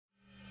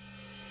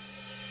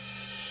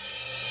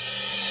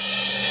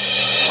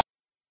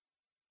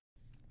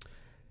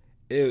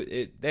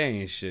There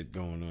ain't shit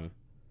going on.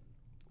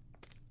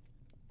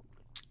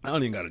 I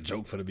don't even got a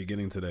joke for the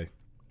beginning today.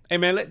 Hey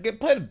man,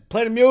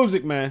 play the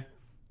music, man.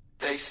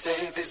 They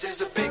say this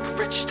is a big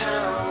rich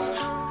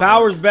town.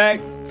 Power's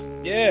back.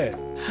 Yeah.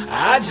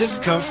 I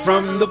just come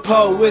from the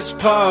poet's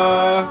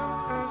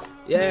park.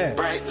 Yeah.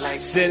 Bright like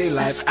City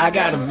life, I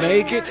gotta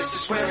make it. This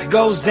is where it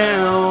Goes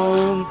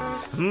down.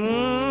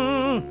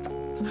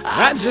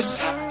 I just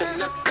happen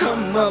to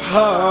come up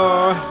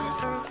hard.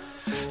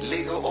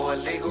 legal or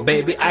illegal.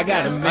 Baby, I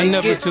gotta make I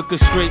never it. took a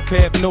straight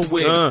path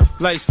nowhere.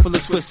 Life's full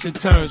of twists and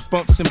turns,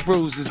 bumps and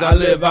bruises. I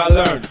live, I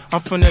learn.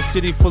 I'm from that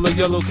city full of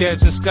yellow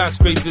cabs and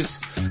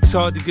skyscrapers. It's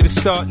hard to get a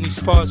start in these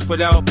parts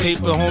without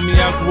paper. Homie,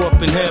 I grew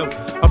up in hell,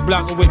 a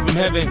block away from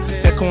heaven.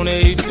 That corner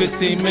age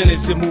 15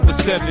 minutes, it move a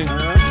 7.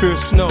 Pure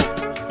snow.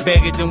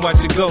 Bag it, then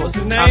watch it go. What's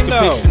his name,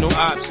 though? Occupational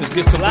options.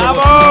 Get some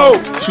Lavo!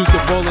 bullets. Shoot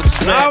the bullet,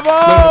 strap.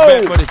 Lavo!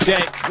 Bring the back or the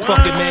jack.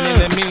 Fuck it,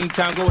 man. In the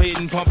meantime, go ahead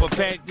and pump a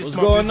pack. This What's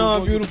my going people, on,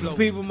 go beautiful flow.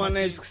 people? My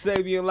name's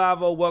Kasabian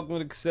Lavo. Welcome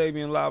to the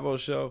Kasabian Lavo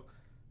Show.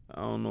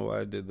 I don't know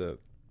why I did that.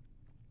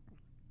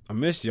 I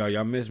missed y'all.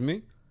 Y'all missed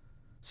me?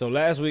 So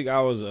last week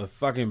I was a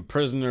fucking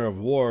prisoner of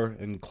war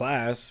in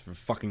class for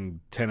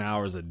fucking 10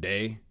 hours a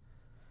day.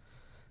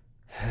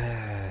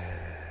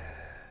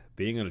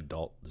 Being an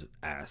adult is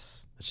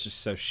ass. It's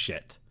just so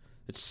shit.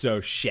 It's so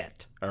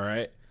shit, all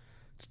right?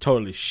 It's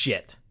totally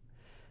shit.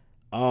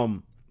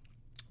 What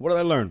did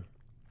I learn?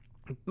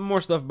 More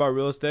stuff about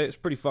real estate. It's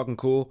pretty fucking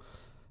cool.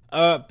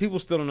 People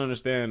still don't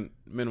understand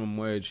minimum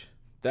wage.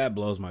 That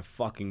blows my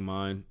fucking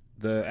mind.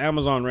 The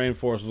Amazon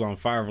rainforest was on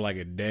fire for like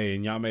a day,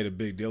 and y'all made a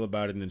big deal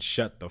about it and then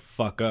shut the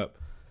fuck up.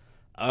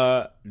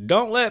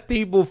 Don't let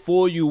people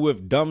fool you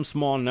with dumb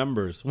small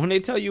numbers. When they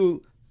tell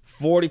you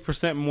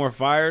 40% more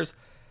fires,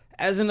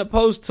 as in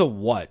opposed to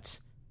what?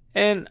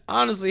 And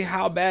honestly,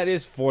 how bad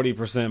is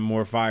 40%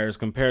 more fires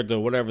compared to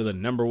whatever the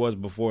number was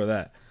before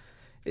that?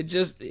 It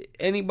just,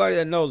 anybody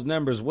that knows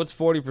numbers, what's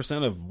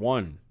 40% of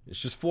 1?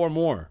 It's just 4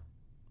 more.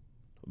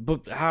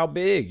 But how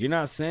big? You're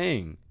not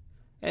saying.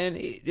 And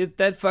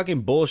that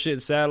fucking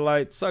bullshit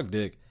satellite, suck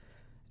dick.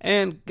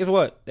 And guess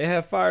what? They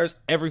have fires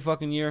every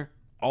fucking year,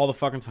 all the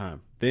fucking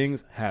time.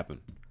 Things happen.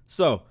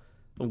 So,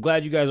 I'm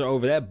glad you guys are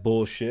over that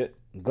bullshit.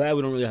 I'm glad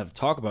we don't really have to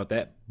talk about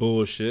that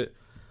bullshit.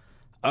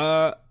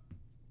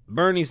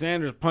 Bernie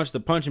Sanders punched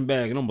the punching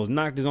bag and almost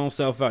knocked his own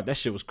self out. That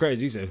shit was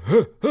crazy. He said,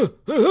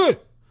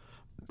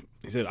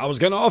 He said, I was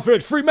going to offer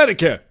it free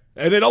Medicare,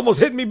 and it almost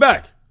hit me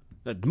back.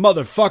 That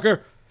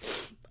motherfucker.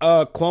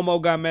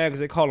 Cuomo got mad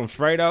because they call him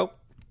Fredo.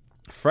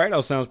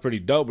 Fredo sounds pretty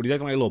dope, but he's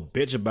acting like a little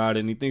bitch about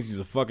it, and he thinks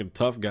he's a fucking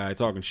tough guy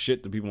talking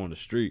shit to people on the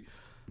street.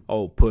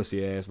 Oh,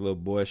 pussy ass little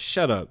boy.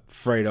 Shut up,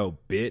 Fredo,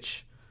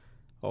 bitch.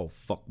 Oh,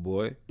 fuck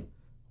boy.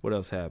 What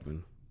else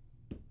happened?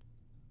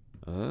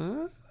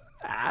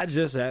 I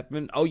just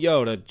happened. Oh,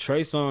 yo, the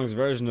Trey Songz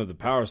version of the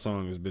Power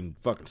Song has been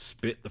fucking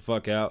spit the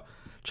fuck out.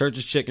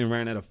 Church's Chicken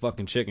ran out of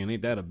fucking chicken.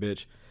 Ain't that a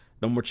bitch?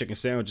 No more chicken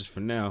sandwiches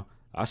for now.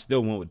 I still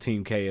went with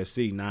Team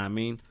KFC, nah I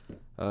mean.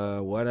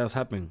 What else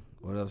happened?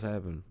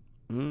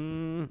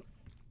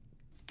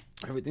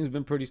 Everything's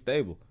been pretty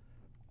stable.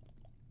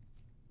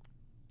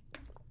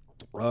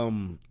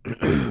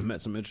 Met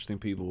some interesting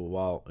people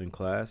while in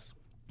class.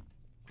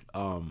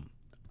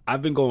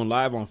 I've been going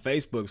live on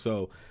Facebook,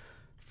 so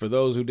for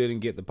those who didn't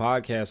get the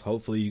podcast,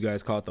 hopefully you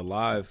guys caught the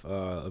live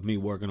of me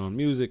working on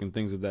music and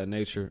things of that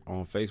nature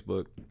on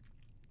Facebook.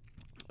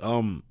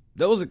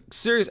 There was a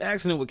serious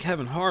accident with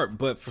Kevin Hart,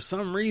 but for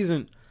some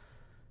reason,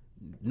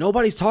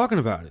 nobody's talking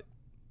about it.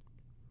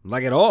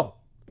 Like at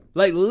all.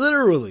 Like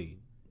literally,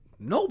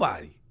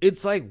 nobody.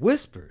 It's like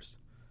whispers.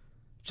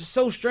 Just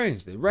so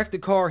strange. They wrecked the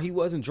car. He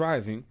wasn't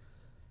driving.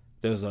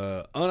 There's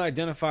a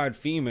unidentified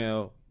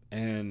female,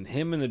 and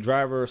him and the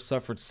driver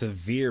suffered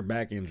severe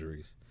back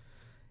injuries.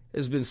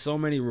 There's been so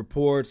many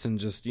reports and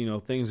just,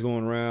 things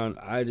going around.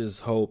 I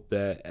just hope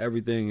that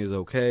everything is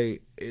okay.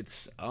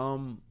 It's,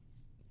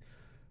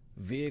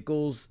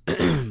 vehicles.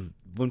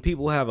 When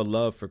people have a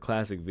love for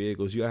classic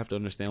vehicles, you have to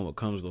understand what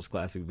comes with those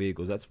classic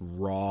vehicles. That's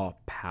raw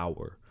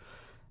power.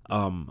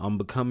 I'm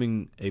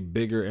becoming a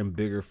bigger and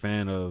bigger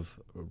fan of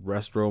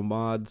retro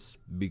mods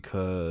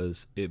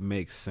because it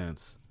makes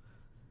sense.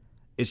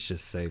 It's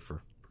just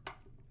safer.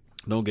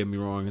 Don't get me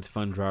wrong. It's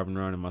fun driving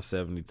around in my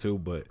 72,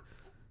 but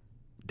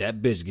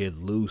that bitch gets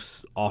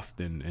loose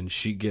often, and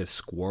she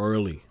gets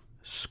squirrely.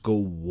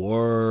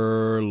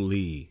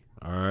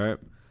 All right?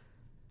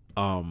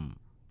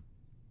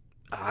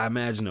 I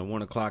imagine at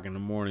 1 o'clock in the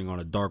morning on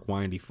a dark,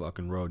 windy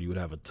fucking road, you would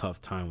have a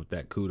tough time with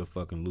that CUDA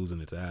fucking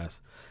losing its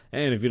ass.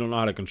 And if you don't know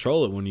how to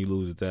control it when you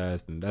lose its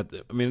ass, then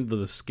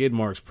the skid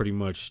marks pretty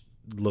much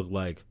look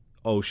like,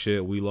 oh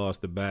shit, we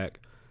lost the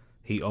back.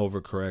 He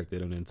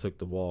overcorrected and then took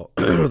the wall,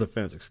 the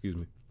fence, excuse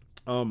me.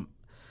 So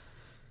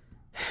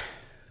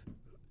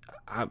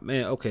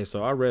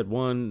I read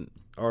one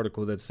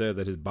article that said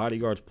that his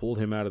bodyguards pulled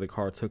him out of the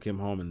car, took him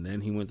home, and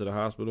then he went to the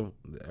hospital.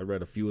 I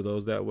read a few of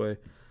those that way.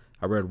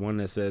 I read one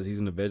that says he's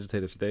in a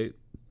vegetative state,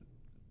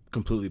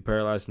 completely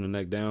paralyzed from the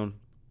neck down,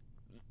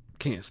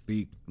 can't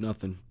speak,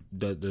 nothing.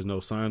 There's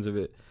no signs of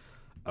it.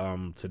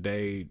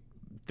 Today,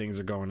 things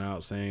are going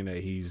out saying that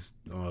he's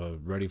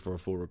ready for a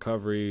full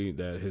recovery,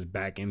 that his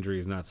back injury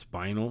is not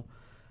spinal.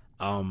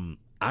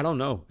 I don't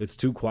know. It's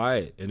too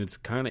quiet, and it's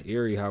kind of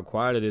eerie how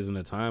quiet it is in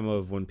a time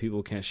of when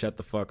people can't shut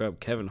the fuck up.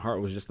 Kevin Hart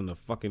was just in a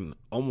fucking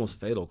almost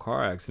fatal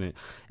car accident,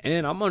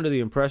 and I'm under the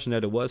impression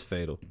that it was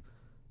fatal,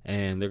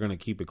 and they're going to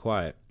keep it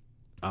quiet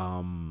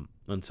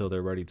until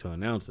they're ready to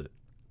announce it.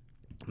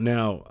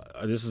 Now,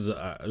 this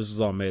is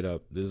all made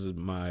up. This is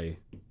my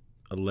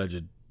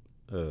alleged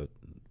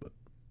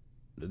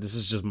this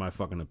is just my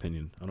fucking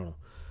opinion. I don't know.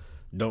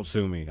 Don't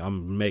sue me.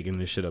 I'm making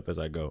this shit up as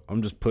I go.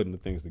 I'm just putting the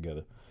things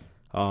together.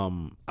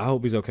 I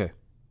hope he's okay.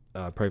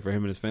 Pray for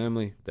him and his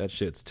family. That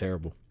shit's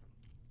terrible.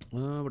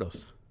 What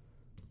else?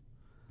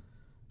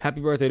 Happy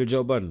birthday to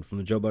Joe Budden from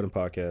the Joe Budden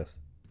Podcast.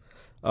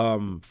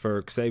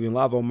 For Sabian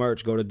Lavo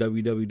merch, go to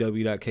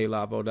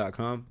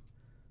www.klavo.com.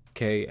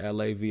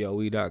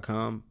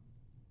 KLAVOE.com.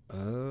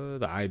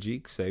 The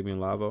IG, Sabian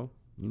Lavo.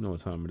 You know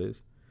what time it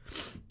is.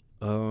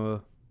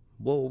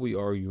 What were we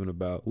arguing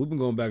about? We've been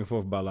going back and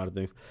forth about a lot of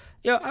things.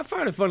 Yeah, I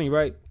find it funny,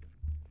 right?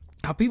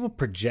 How people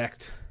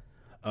project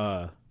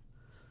on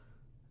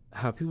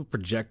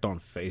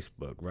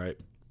Facebook, right?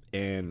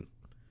 And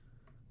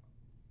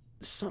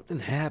something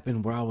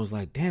happened where I was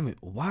like, damn it,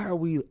 why are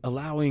we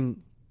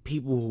allowing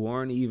people who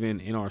aren't even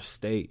in our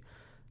state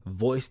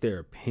voice their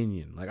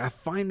opinion? Like, I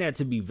find that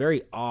to be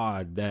very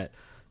odd that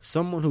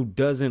someone who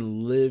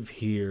doesn't live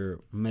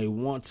here may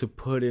want to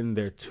put in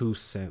their 2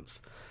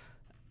 cents.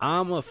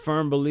 I'm a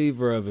firm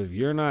believer of if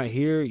you're not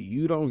here,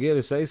 you don't get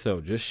to say so.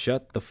 Just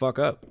shut the fuck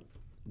up.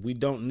 We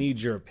don't need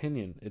your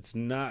opinion. It's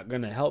not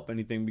going to help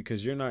anything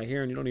because you're not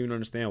here and you don't even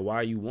understand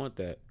why you want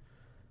that.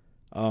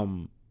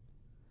 Some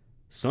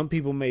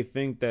people may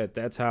think that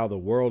that's how the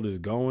world is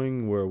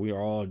going, where we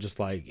are all just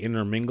like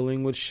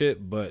intermingling with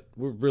shit, but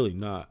we're really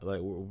not.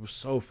 Like, we're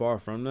so far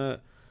from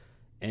that.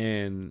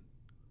 And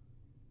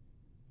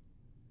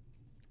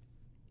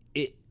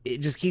it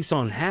just keeps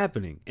on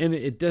happening, and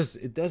it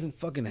doesn't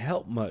fucking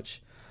help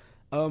much.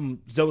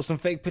 There was some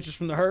fake pictures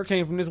from the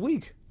hurricane from this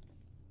week.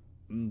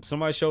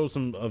 Somebody showed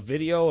a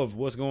video of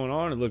what's going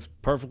on. It looks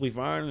perfectly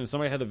fine, and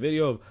somebody had a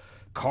video of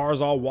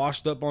cars all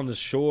washed up on the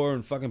shore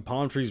and fucking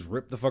palm trees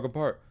ripped the fuck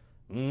apart.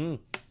 It's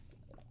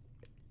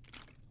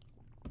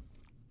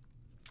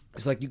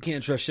like you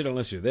can't trust shit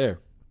unless you're there.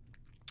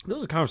 There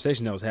was a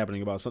conversation that was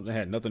happening about something that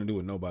had nothing to do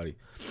with nobody,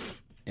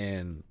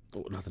 and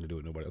nothing to do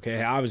with nobody. Okay,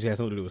 it obviously had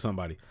something to do with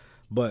somebody.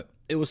 But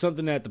it was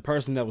something that the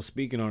person that was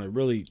speaking on it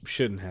really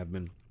shouldn't have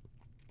been.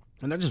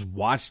 And I just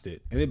watched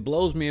it. And it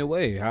blows me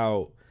away.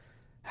 How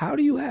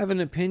do you have an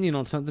opinion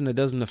on something that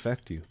doesn't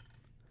affect you?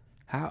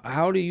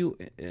 How do you...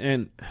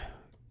 And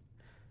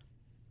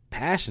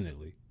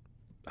passionately.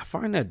 I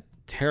find that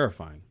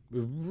terrifying.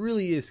 It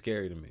really is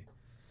scary to me.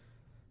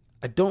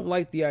 I don't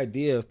like the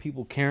idea of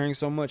people caring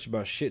so much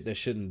about shit that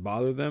shouldn't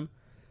bother them.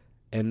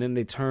 And then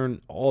they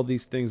turn all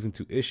these things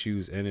into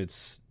issues. And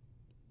it's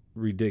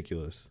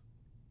ridiculous.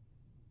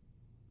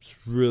 It's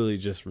really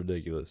just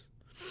ridiculous.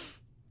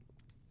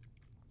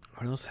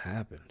 What else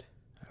happened?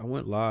 I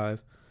went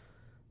live.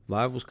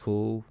 Live was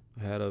cool.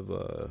 I had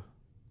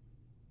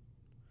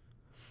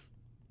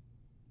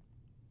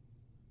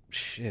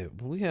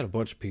we had a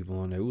bunch of people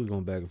on there. We was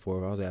going back and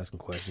forth. I was asking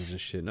questions and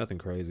shit. Nothing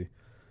crazy.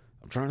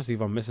 I'm trying to see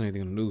if I'm missing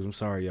anything in the news. I'm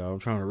sorry, y'all. I'm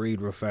trying to read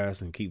real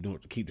fast and keep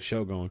the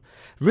show going.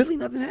 Really,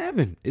 nothing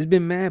happened. It's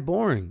been mad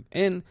boring.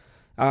 And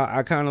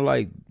I kind of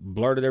like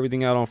blurted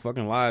everything out on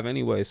fucking live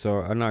anyway,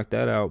 so I knocked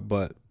that out.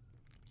 But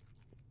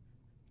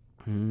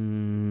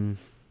a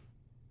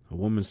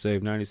woman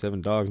saved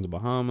 97 dogs in the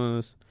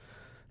Bahamas.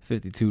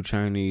 52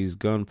 Chinese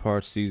gun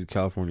parts seized at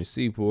California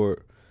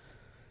seaport.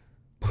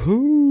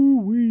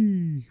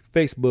 Pooh-wee.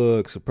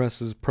 Facebook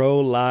suppresses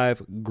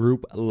pro-life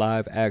group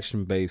live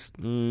action based.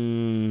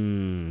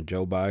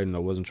 Joe Biden, I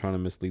wasn't trying to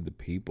mislead the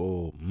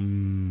people.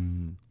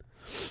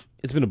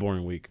 It's been a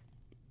boring week.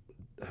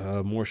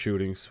 More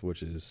shootings,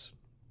 which is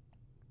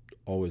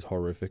always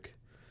horrific.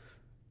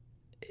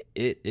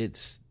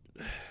 It's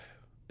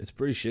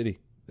pretty shitty.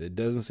 It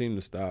doesn't seem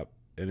to stop,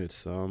 and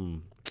it's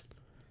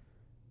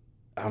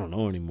I don't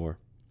know anymore,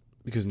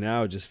 because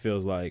now it just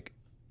feels like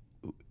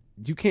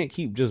you can't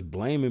keep just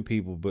blaming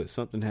people, but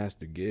something has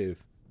to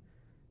give.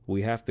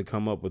 We have to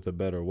come up with a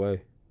better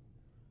way.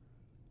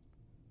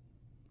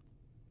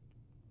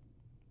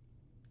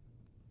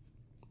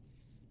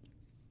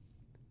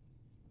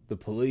 The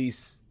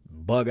police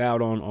bug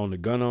out on the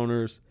gun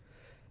owners.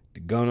 The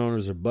gun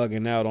owners are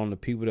bugging out on the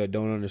people that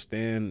don't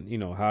understand,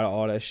 how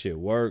all that shit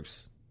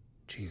works.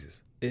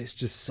 Jesus. It's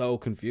just so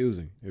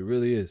confusing. It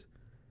really is.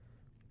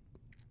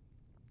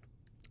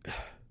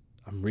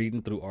 I'm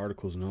reading through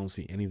articles and I don't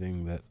see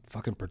anything that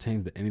fucking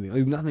pertains to anything.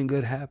 Like, nothing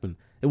good happened.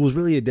 It was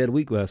really a dead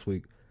week last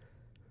week.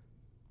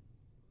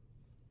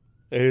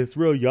 And it's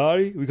real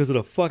yachty because of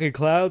the fucking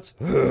clouds.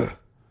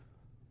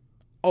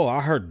 Oh,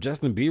 I heard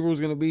Justin Bieber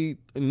was going to be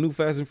in the new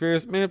Fast and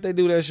Furious. Man, if they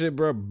do that shit,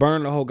 bro,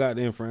 burn the whole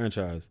goddamn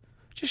franchise.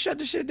 Just shut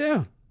the shit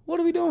down. What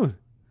are we doing?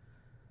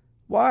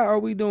 Why are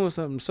we doing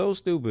something so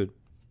stupid?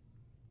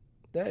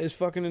 That is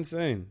fucking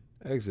insane.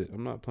 Exit.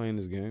 I'm not playing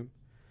this game.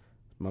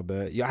 My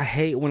bad. Yeah, I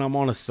hate when I'm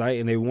on a site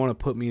and they want to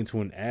put me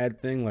into an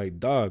ad thing. Like,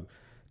 dog,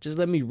 just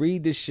let me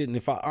read this shit. And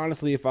if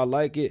I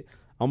like it,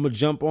 I'm going to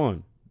jump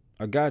on.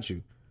 I got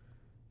you.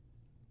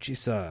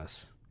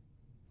 Jesus.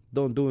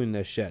 Don't doing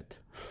that shit.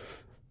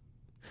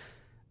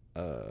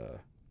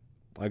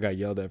 I got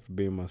yelled at for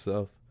being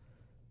myself.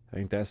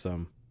 Ain't that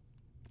something?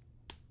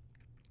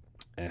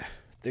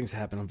 Things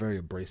happen. I'm very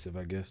abrasive,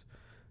 I guess.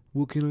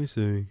 What can I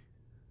say?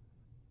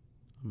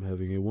 I'm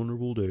having a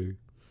wonderful day.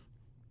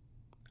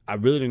 I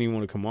really didn't even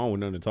want to come on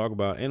with nothing to talk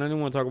about. And I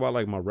didn't want to talk about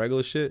like my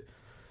regular shit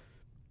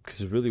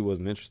because it really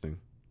wasn't interesting.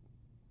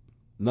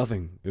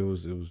 Nothing. It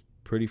was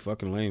pretty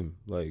fucking lame.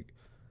 Like,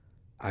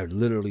 I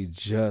literally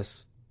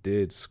just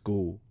did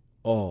school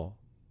all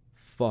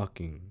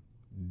fucking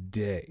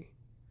day.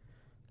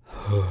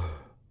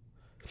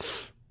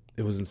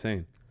 It was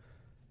insane.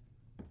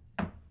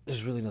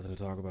 There's really nothing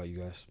to talk about, you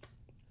guys.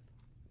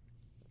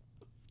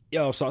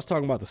 Yo, so I was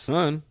talking about the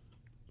sun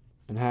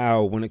and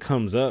how when it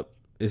comes up,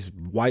 it's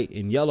white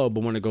and yellow,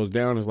 but when it goes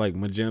down, it's like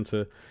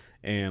magenta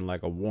and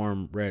like a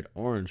warm red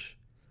orange.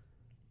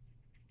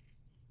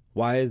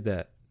 Why is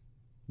that?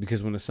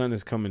 Because when the sun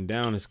is coming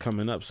down, it's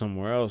coming up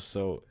somewhere else.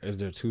 So is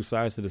there two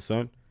sides to the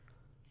sun?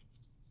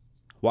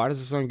 Why does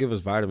the sun give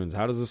us vitamins?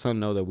 How does the sun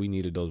know that we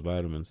needed those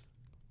vitamins?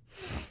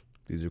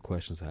 These are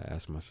questions I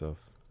ask myself.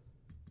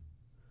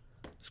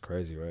 It's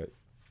crazy, right?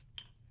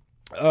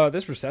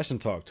 This recession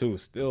talk, too,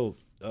 is still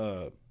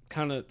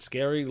kind of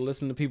scary to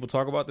listen to people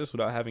talk about this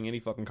without having any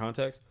fucking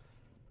context.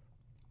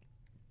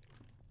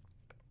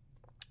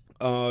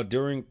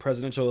 During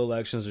presidential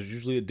elections, there's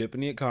usually a dip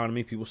in the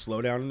economy. People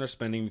slow down in their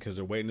spending because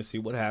they're waiting to see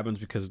what happens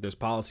because if there's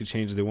policy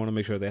changes, they want to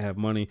make sure they have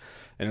money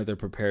and that they're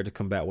prepared to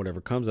combat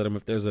whatever comes at them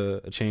if there's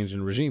a change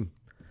in regime.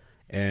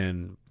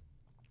 And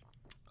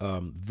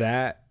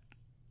that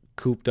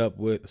coupled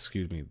with what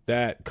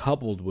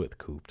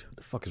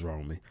the fuck is wrong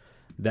with me?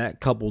 That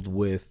coupled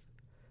with,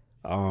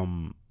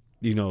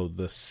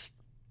 the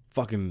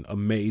fucking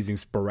amazing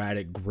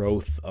sporadic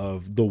growth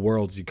of the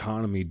world's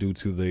economy due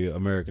to the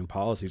American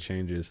policy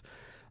changes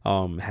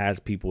has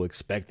people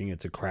expecting it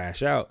to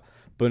crash out.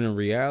 But in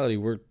reality,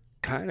 we're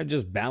kind of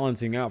just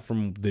balancing out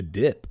from the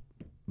dip.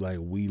 Like,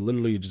 we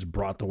literally just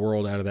brought the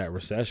world out of that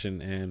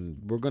recession and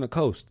we're going to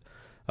coast.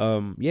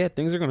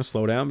 Things are going to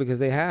slow down because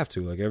they have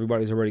to. Like,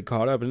 everybody's already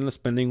caught up and then the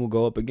spending will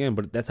go up again.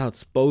 But that's how it's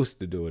supposed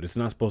to do it. It's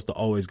not supposed to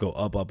always go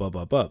up, up, up,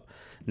 up, up.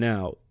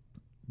 Now,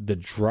 the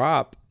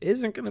drop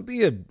isn't going to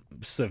be a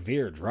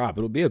severe drop.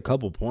 It'll be a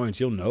couple points.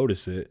 You'll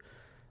notice it.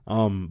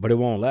 But it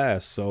won't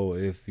last. So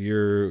if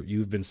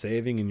you've been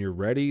saving and you're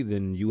ready,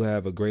 then you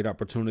have a great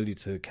opportunity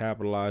to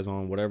capitalize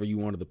on whatever you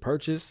wanted to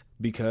purchase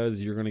because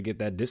you're going to get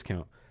that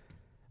discount.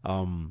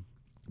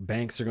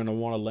 Banks are going to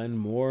want to lend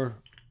more.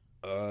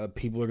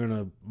 People are going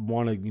to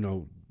want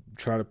to,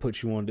 try to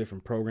put you on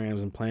different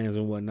programs and plans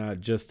and whatnot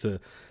just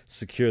to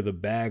secure the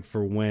bag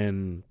for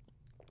when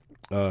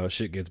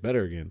shit gets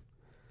better again.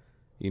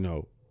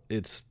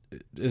 It's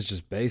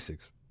just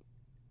basics.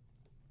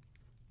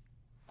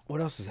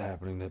 What else is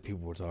happening that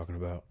people were talking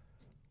about?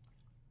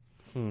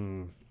 I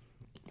really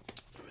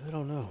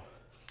don't know.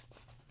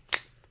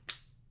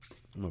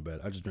 My bad.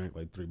 I just drank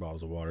like 3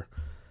 bottles of water.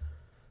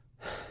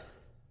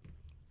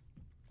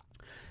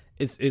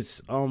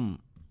 It's 13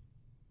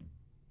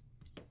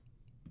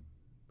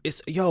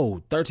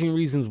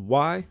 Reasons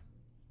Why.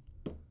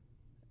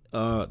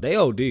 They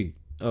OD.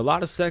 A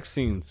lot of sex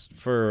scenes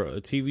for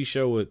a TV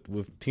show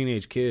with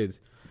teenage kids.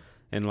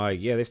 And,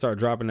 they start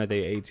dropping at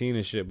they 18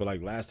 and shit.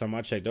 But, last time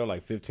I checked, they were,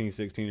 15,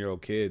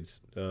 16-year-old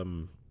kids.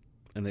 And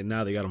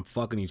now they got them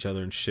fucking each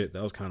other and shit.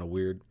 That was kind of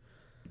weird.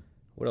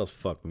 What else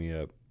fucked me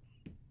up?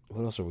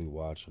 What else are we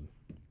watching?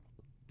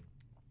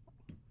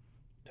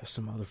 There's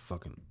some other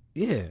fucking...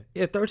 Yeah,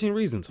 13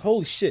 Reasons.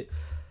 Holy shit.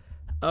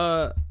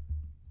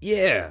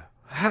 Yeah.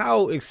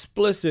 How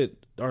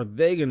explicit are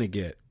they going to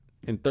get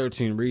in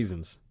 13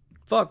 Reasons?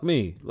 Fuck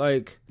me.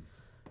 The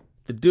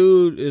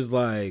dude is,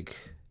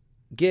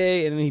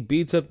 gay, and then he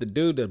beats up the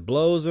dude that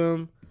blows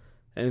him,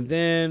 and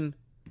then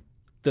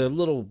the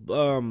little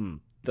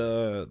one of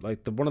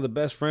the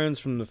best friends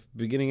from the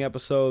beginning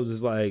episodes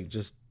is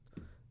just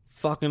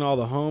fucking all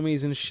the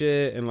homies and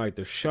shit, and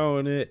they're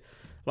showing it,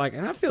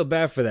 and I feel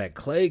bad for that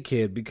Clay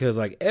kid because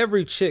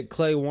every chick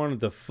Clay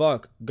wanted to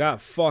fuck got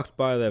fucked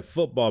by that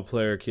football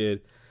player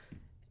kid,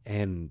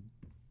 and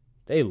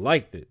they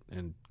liked it,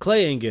 and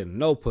Clay ain't getting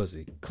no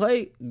pussy.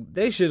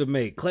 They should have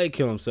made Clay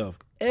kill himself.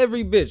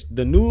 Every bitch,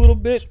 the new little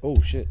bitch, oh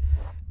shit,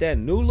 that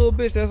new little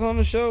bitch that's on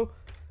the show,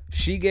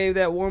 she gave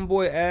that one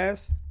boy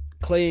ass.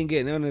 Clay ain't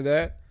getting none of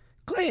that.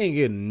 Clay ain't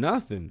getting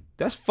nothing.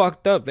 That's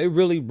fucked up. They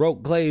really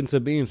broke Clay into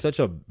being such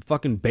a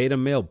fucking beta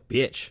male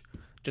bitch.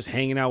 Just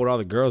hanging out with all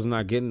the girls and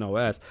not getting no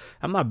ass.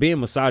 I'm not being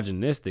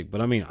misogynistic,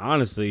 but I mean,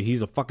 honestly,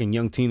 he's a fucking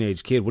young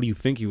teenage kid. What do you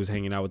think he was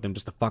hanging out with them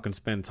just to fucking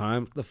spend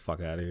time? Get the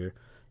fuck out of here.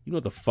 You know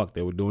what the fuck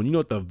they were doing. You know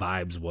what the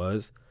vibes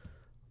was.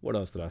 What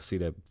else did I see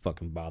that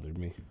fucking bothered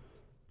me?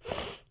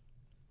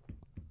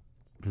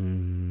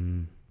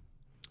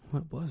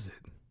 What was it?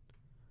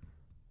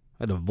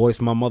 I had to voice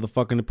my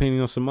motherfucking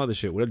opinion on some other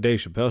shit. Well, that Dave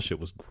Chappelle shit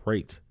was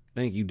great.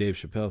 Thank you, Dave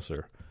Chappelle,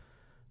 sir.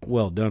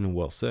 Well done and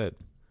well said.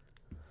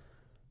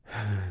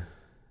 I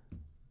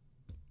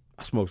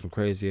smoked some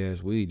crazy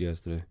ass weed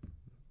yesterday.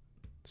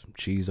 Some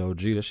cheese OG.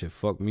 That shit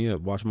fucked me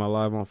up. Watch my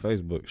live on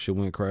Facebook. Shit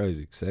went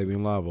crazy.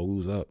 Sabian Lavo, we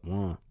was up.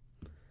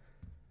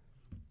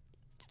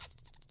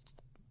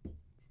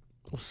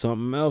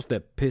 Something else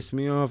that pissed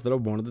me off that I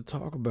wanted to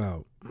talk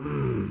about. I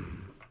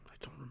don't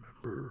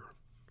remember.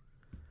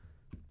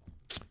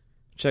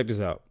 Check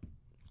this out.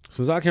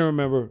 Since I can't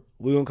remember,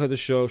 we're going to cut the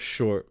show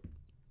short.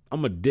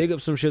 I'm going to dig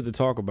up some shit to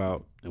talk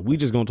about, and we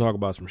just going to talk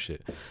about some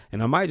shit.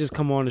 And I might just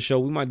come on the show.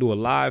 We might do a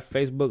live,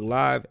 Facebook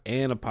Live,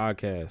 and a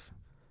podcast.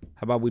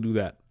 How about we do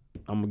that?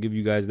 I'm going to give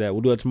you guys that.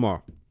 We'll do that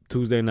tomorrow,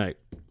 Tuesday night.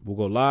 We'll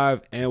go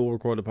live, and we'll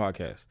record the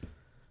podcast.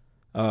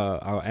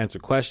 I'll answer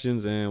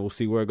questions, and we'll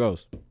see where it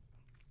goes.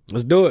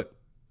 Let's do it.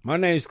 My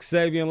name is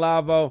Kasabian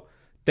Lavo.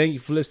 Thank you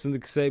for listening to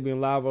the Kasabian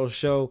Lavo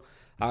show.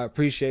 I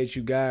appreciate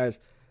you guys.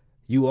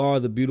 You are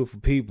the beautiful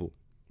people.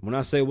 When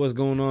I say what's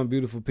going on,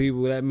 beautiful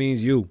people, that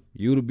means you.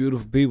 You the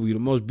beautiful people. You're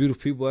the most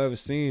beautiful people I've ever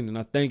seen. And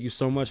I thank you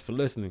so much for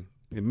listening.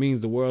 It means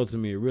the world to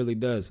me. It really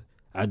does.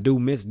 I do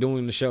miss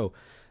doing the show.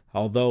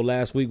 Although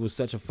last week was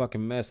such a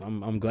fucking mess,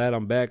 I'm glad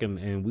I'm back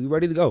and we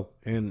ready to go.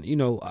 And, you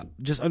know,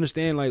 just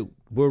understand, like,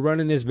 we're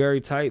running this very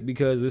tight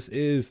because this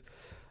is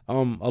a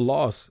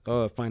loss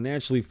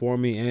financially for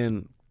me.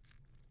 And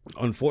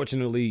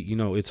unfortunately, you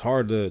know, it's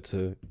hard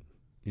to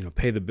you know,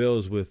 pay the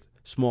bills with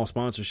small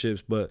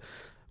sponsorships, but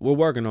we're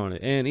working on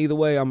it. And either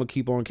way, I'm going to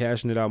keep on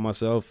cashing it out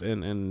myself,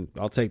 and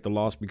I'll take the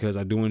loss because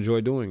I do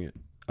enjoy doing it.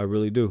 I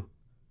really do.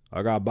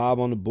 I got Bob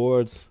on the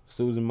boards,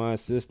 Susan, my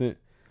assistant.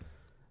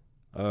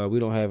 We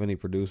don't have any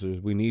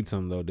producers. We need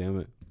some, though, damn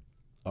it.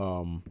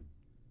 And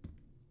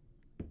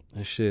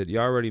shit,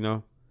 y'all already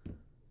know.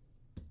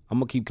 I'm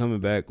going to keep coming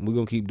back. We're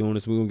going to keep doing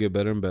this. We're going to get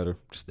better and better.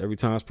 Just every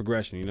time it's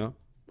progression, you know?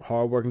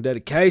 Hard work and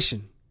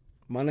dedication.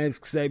 My name's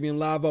Kasabian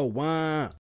Lavo. Wine.